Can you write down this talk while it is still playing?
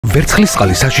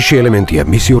ვერცხლისწყალი საშიში ელემენტია,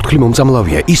 მისი ორთქლი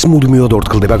მომწამლავია, ის მუდმივად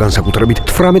ორთქლდება განსაკუთრებით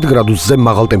 18 გრადუსზე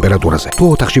მაღალ ტემპერატურაზე. თუ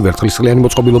ოთახში ვერცხლისწყლიანი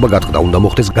მოწყობილობა გატყდა, უნდა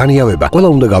მოხდეს განიავება. ყველა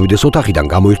უნდა გავიდეს ოთახიდან,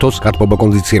 გამოირთოს გათბობა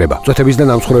კონდიცირება. წვეთების და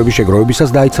ნამსხვრევების შეგროვებისას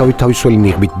დაიცავით თავისუფალი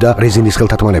ნიღბით და რეზინის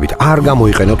ხელთათმანებით. არ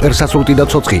გამოიყენოთ ერსასრუტი და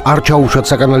ცოცხი, არ ჩაუშვათ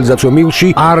საკანალიზაციო მილში,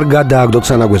 არ გადააგდოთ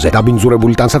სანაგვეზე.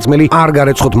 დაბინძურებული ტანსაცმელი არ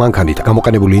გარეცხოთ მანქანით.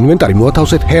 გამოყენებული ინვენტარი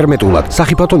მოათავსეთ ჰერმეტულად.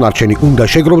 სახიფათო ნარჩენი უნდა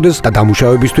შეგროვდეს და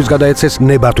დამუშავებისთვის გადაეცეს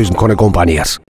ნებართვის მქონე კომპანიას.